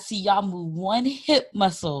bet not see y'all move one hip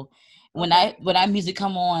muscle when that music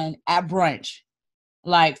come on at brunch.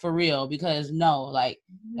 Like, for real. Because no, like,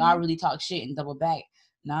 y'all really talk shit and double back.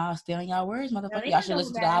 Nah, stay on y'all words, motherfucker. Y'all should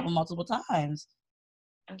listen to the album multiple times.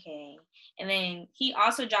 Okay. And then he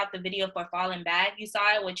also dropped the video for Falling Back. You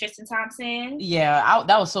saw it with Tristan Thompson? Yeah,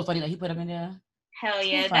 that was so funny that he put him in there. Hell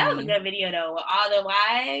yeah. That was a good video, though. With all the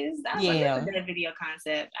wives. That was a good video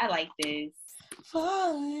concept. I like this.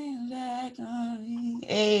 Falling back on me.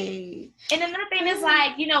 Hey. And another thing is,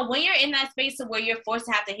 like, you know, when you're in that space of where you're forced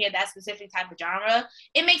to have to hear that specific type of genre,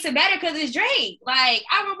 it makes it better because it's Drake. Like,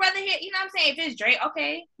 I would rather hear, you know what I'm saying? If it's Drake,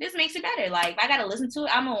 okay, this makes it better. Like, if I got to listen to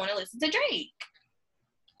it, I'm going to want to listen to Drake.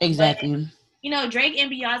 Exactly. But, you know, Drake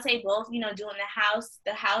and Beyonce both, you know, doing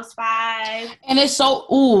the house vibe. And it's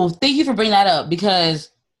so, thank you for bringing that up, because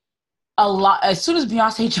as soon as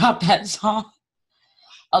Beyonce dropped that song,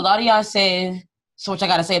 a lot of y'all said, "So what I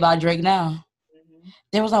gotta say about Drake now?" Mm-hmm.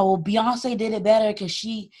 They was like, "Well, Beyonce did it better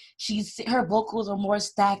because her vocals are more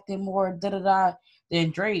stacked and more da-da-da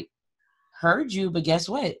than Drake." Heard you, but guess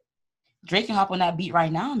what? Drake can hop on that beat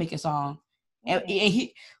right now and make a song. And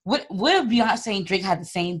he, what if Beyonce and Drake had the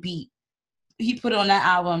same beat? He put it on that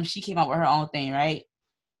album. She came out with her own thing, right?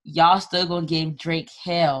 Y'all still gonna give Drake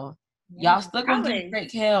hell. Y'all still gonna give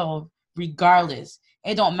Drake hell regardless.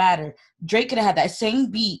 It don't matter. Drake could have had that same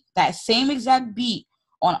beat, that same exact beat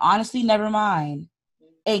on Honestly Nevermind,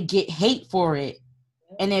 and get hate for it.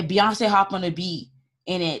 And then Beyonce hop on the beat,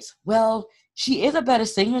 and it's, well, she is a better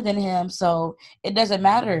singer than him, so it doesn't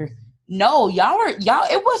matter. No, y'all,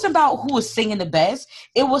 it wasn't about who was singing the best.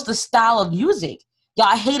 It was the style of music.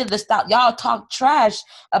 Y'all hated the style. Y'all talked trash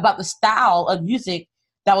about the style of music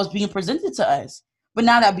that was being presented to us. But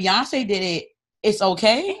now that Beyonce did it, it's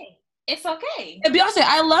okay. It's okay. And Beyonce,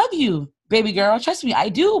 I love you, baby girl. Trust me, I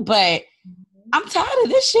do. But I'm tired of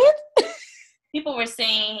this shit. People were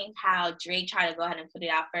saying how Drake tried to go ahead and put it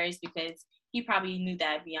out first because he probably knew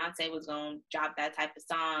that Beyonce was going to drop that type of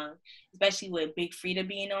song, especially with Big Freedia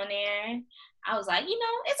being on there. I was like, you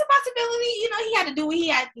know, it's a possibility. You know, he had to do what he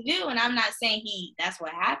had to do. And I'm not saying that's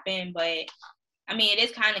what happened, but I mean, it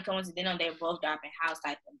is kind of coincidental. They're both dropping house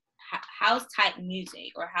type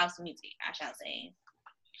music, or house music, I shall say.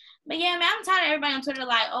 But yeah, man, I'm tired of everybody on Twitter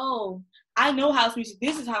like, oh, I know house music.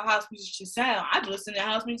 This is how house music should sound. I've listened to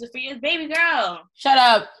house music for years. Baby girl. Shut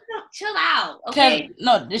up. Chill out. Okay.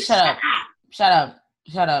 No, just shut up. Shut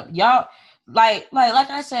up. Y'all, like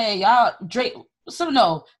I said, y'all, Drake,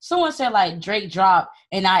 someone said, like, Drake dropped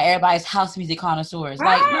and now everybody's house music connoisseurs.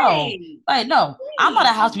 Right. No. I'm not a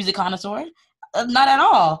house music connoisseur. Not at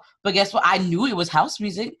all. But guess what? I knew it was house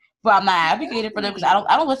music, but I'm not advocating for them because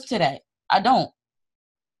I don't listen to that. I don't.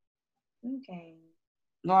 Okay.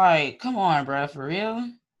 Like, come on, bro, for real.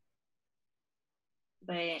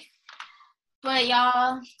 But But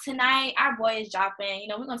y'all, tonight our boy is dropping. You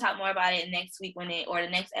know, we're gonna talk more about it next week or the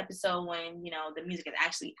next episode when, you know, the music is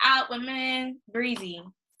actually out. But man, Breezy,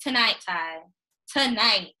 tonight,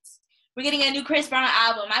 we're getting a new Chris Brown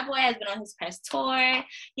album. My boy has been on his press tour.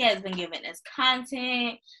 He has been giving us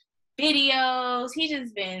content, videos. He's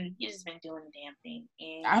just been doing the damn thing.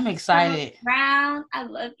 And I'm excited. Brown, I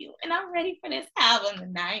love you, and I'm ready for this album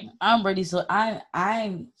tonight. I'm ready, so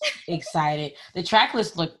I'm excited. The track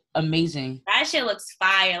list look amazing. That shit looks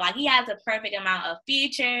fire. Like, he has a perfect amount of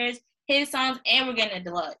features, his songs, and we're getting a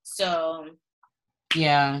deluxe. So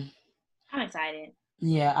yeah, I'm excited.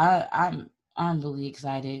 Yeah, I'm really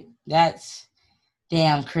excited. That's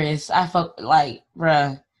damn, Chris. I felt like,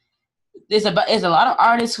 bruh. There's a lot of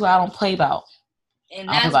artists who I don't play about. And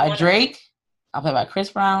I don't play about Drake. I play about Chris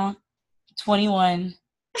Brown, 21.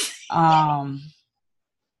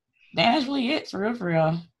 That's really it, for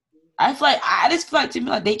real. I just feel like, to me,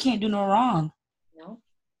 like, they can't do no wrong. No.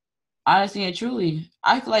 Honestly and truly,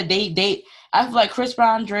 I feel like I feel like Chris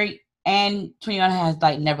Brown, Drake, and 21 has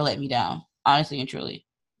like never let me down. Honestly and truly.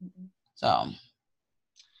 Mm-hmm. So.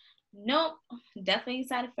 Nope. Definitely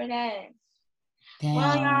excited for that. Damn.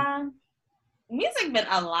 Well, y'all, music been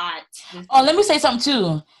a lot. Oh, let me say something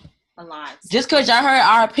too. A lot. Just because y'all heard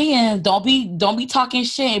our opinion, don't be talking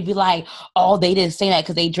shit and be like, oh, they didn't say that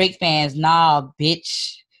because they Drake fans. Nah,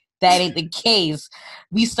 bitch. That ain't the case.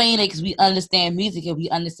 We saying it because we understand music and we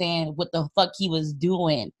understand what the fuck he was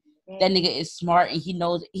doing. Mm-hmm. That nigga is smart and he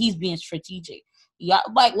knows he's being strategic. Y'all,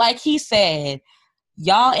 like he said,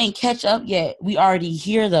 y'all ain't catch up yet. We already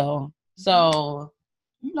here though. So,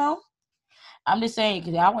 you know, I'm just saying,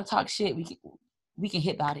 because y'all want to talk shit, we can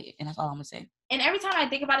hit about it, and that's all I'm gonna say. And every time I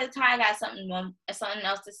think about it, Ty, I got something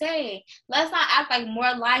else to say. Let's not act like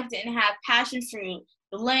More Life didn't have Passion Fruit,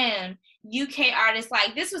 Blim, UK artists.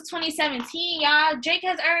 Like, this was 2017, y'all. Drake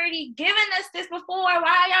has already given us this before. Why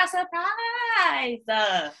are y'all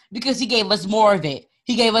surprised? Because he gave us more of it.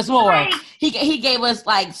 He gave us more. Right. He gave us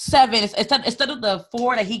like 7 instead of the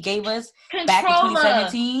 4 that he gave us back in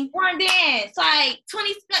 2017. One Dance, like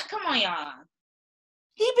 20. Come on, y'all.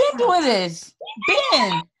 He been doing this.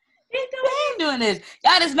 Been doing this.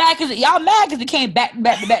 Y'all just mad because it came back.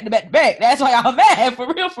 That's why y'all mad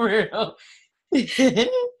for real.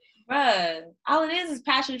 Bruh, all it is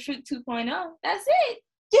Passion Fruit 2.0. That's it.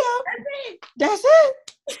 Yeah, that's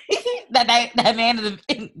it. that man is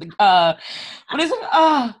what is it?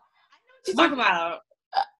 What you talking about?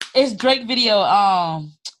 It's Drake video.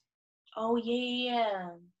 Oh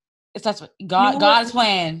yeah. It's that's what God's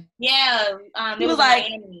plan. Yeah. He was like,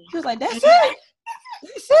 that's it.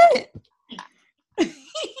 That's it.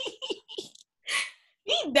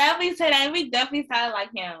 He definitely said that. We definitely sounded like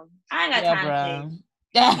him. I ain't got time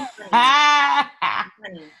to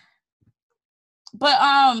say. But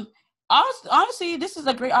honestly, this is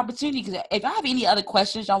a great opportunity because if y'all have any other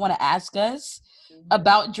questions y'all want to ask us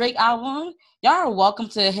about Drake album, y'all are welcome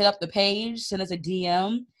to hit up the page, send us a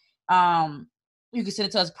DM. You can send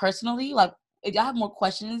it to us personally. Like, if y'all have more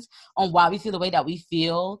questions on why we feel the way that we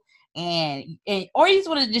feel, and or you just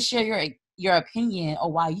want to just share your opinion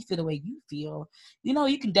on why you feel the way you feel, you know,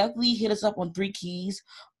 you can definitely hit us up on 3 Keys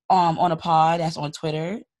on a pod. That's on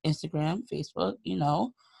Twitter, Instagram, Facebook, you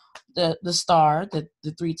know, the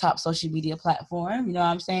 3 top social media platform, you know what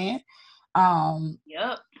I'm saying?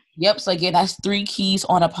 Yep. So again, that's 3 Keys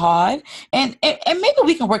on a pod, and maybe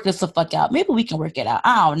we can work this the fuck out. Maybe we can work it out.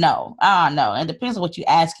 I don't know. It depends on what you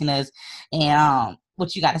asking us and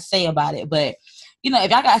what you got to say about it. But you know,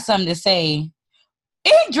 if y'all got something to say,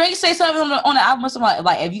 if Drake say something on the album or something,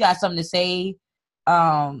 like if you got something to say,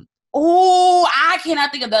 I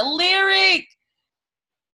cannot think of the lyric.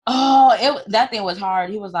 That thing was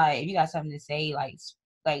hard. He was like, if you got something to say, like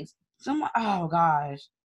someone. Oh gosh,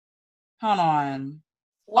 hold on.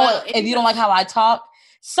 Well, if you don't like how I talk,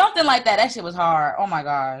 something like that. That shit was hard. Oh my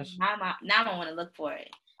gosh. Now I don't want to look for it.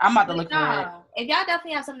 I'm about to look for it. If y'all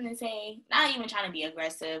definitely have something to say, not even trying to be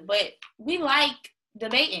aggressive, but we like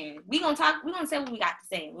debating. We gonna talk. We gonna say what we got to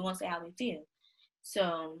say. We gonna say how we feel.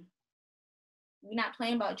 So we're not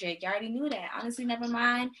playing about Drake. You already knew that. Honestly, never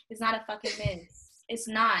mind. It's not a fucking mess. It's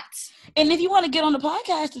not. And if you want to get on the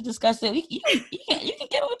podcast to discuss it, you can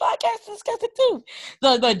get on the podcast to discuss it too.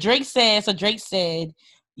 The Drake said,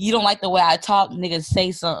 you don't like the way I talk, niggas,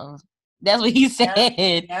 say something. That's what he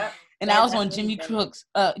said. Yep. And that was on Jimmy Cooks.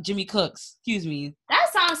 Excuse me.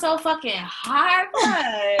 That sounds so fucking hard, bro.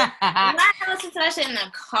 I listen to that shit in the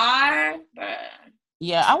car, bro.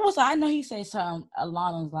 Yeah, I know he said something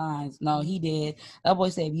along those lines. No, he did. That boy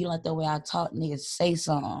said, if you don't like the way I talk, niggas, say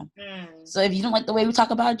something. So if you don't like the way we talk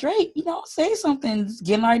about Drake, you know, say something. Just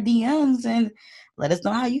get in our DMs and let us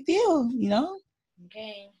know how you feel, you know?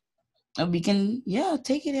 Okay. And we can,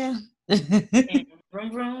 take it there.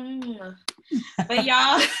 Vroom, vroom. But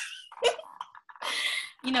y'all,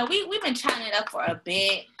 you know, we've been chatting it up for a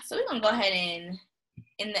bit. So we're going to go ahead and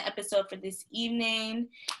end the episode for this evening.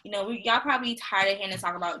 You know, y'all probably tired of hearing us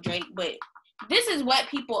talk about Drake, but this is what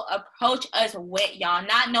people approach us with, y'all.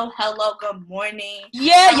 Not no hello, good morning.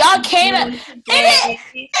 Yeah, y'all came at I didn't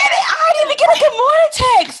even get a good morning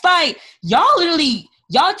text. Like,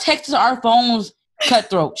 y'all texted our phones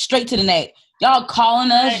cutthroat, straight to the neck. Y'all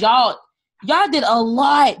calling us, y'all did a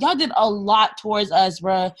lot. Y'all did a lot towards us,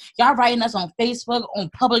 bruh. Y'all writing us on Facebook,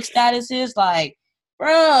 on public statuses, like,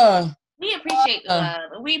 bruh. We appreciate the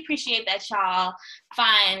love. We appreciate that y'all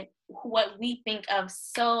find what we think of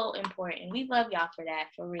so important. We love y'all for that,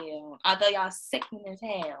 for real. Although y'all sickening as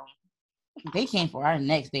hell. They came for our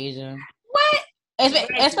next, Deja. What?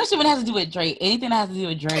 Especially when it has to do with Drake. Anything that has to do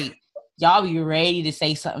with Drake, y'all be ready to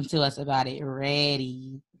say something to us about it.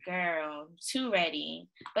 Ready. Girl, too ready.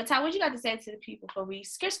 But Ty, what you got to say to the people before we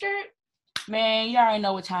skirt? Man, you already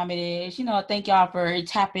know what time it is. You know, thank y'all for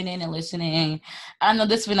tapping in and listening. I know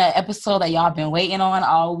this has been an episode that y'all been waiting on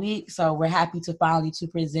all week, so we're happy to finally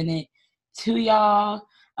present it to y'all.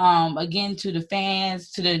 Again, to the fans,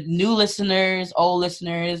 to the new listeners, old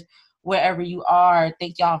listeners, wherever you are,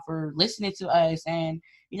 thank y'all for listening to us. And,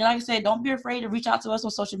 you know, like I said, don't be afraid to reach out to us on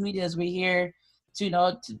social media, as we're here to, you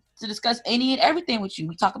know, to discuss any and everything with you.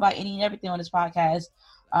 We talk about any and everything on this podcast.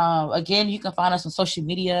 Again, you can find us on social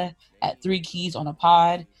media at 3 Keys on a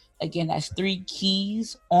Pod. Again, that's 3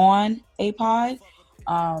 Keys on a Pod.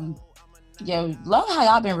 Love how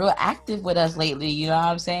y'all been real active with us lately, you know what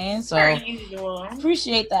I'm saying? So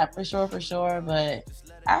appreciate that for sure. But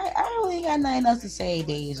I really ain't got nothing else to say,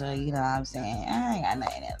 Deja, you know what I'm saying? I ain't got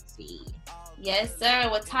nothing else to say. Yes, sir.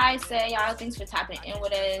 What Ty said, y'all, thanks for tapping in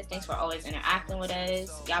with us. Thanks for always interacting with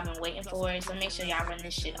us. Y'all been waiting for it, so make sure y'all run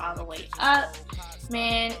this shit all the way up.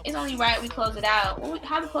 Man, it's only right we close it out.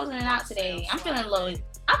 How we closing it out today? I'm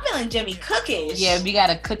feeling Jimmy Cookish. Yeah, we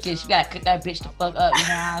gotta cookish. You gotta cook that bitch the fuck up, you know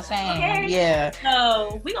what I'm saying? Okay. Yeah.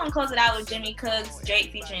 So, we gonna close it out with Jimmy Cooks,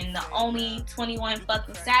 Drake featuring the only 21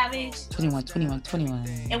 fucking Savage. 21.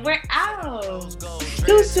 And we're out.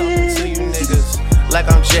 Deuces. Like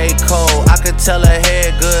I'm J. Cole, I could tell her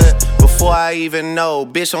head good before I even know.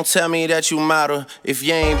 Bitch, don't tell me that you model if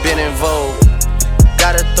you ain't been in Vogue.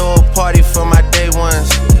 Gotta throw a party for my day ones.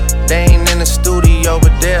 They ain't in the studio,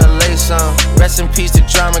 but they'll lay some. Rest in peace to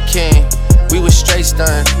Drama King, we was straight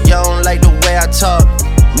stunned. Y'all don't like the way I talk,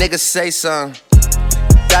 niggas say something.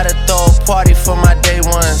 Gotta throw a party for my day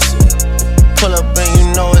ones. Pull up and you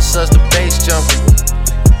know it's us, the bass jumping.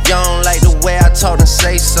 Y'all don't like the way I talk and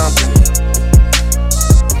say something.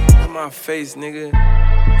 My face, nigga.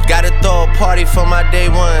 Gotta throw a party for my day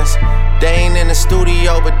ones. They ain't in the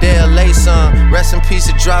studio, but they'll lay some. Rest in peace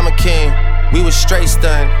to Drama King, we was straight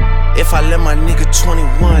stunned. If I let my nigga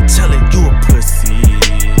 21 tell it, you a pussy.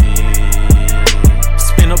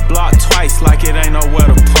 Spin a block twice like it ain't nowhere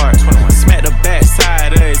to park. Smack the back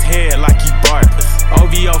side of his head like he bark.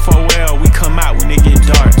 OVO for well, we come out when it get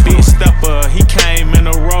dark. Big stepper, he came in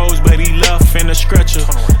a rose, but he left in a stretcher.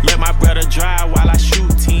 Let my brother drive while I shoot,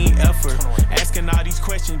 team effort. Asking all these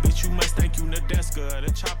questions, bitch, you must think you Nadeska.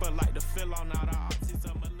 The chopper like to fill on out our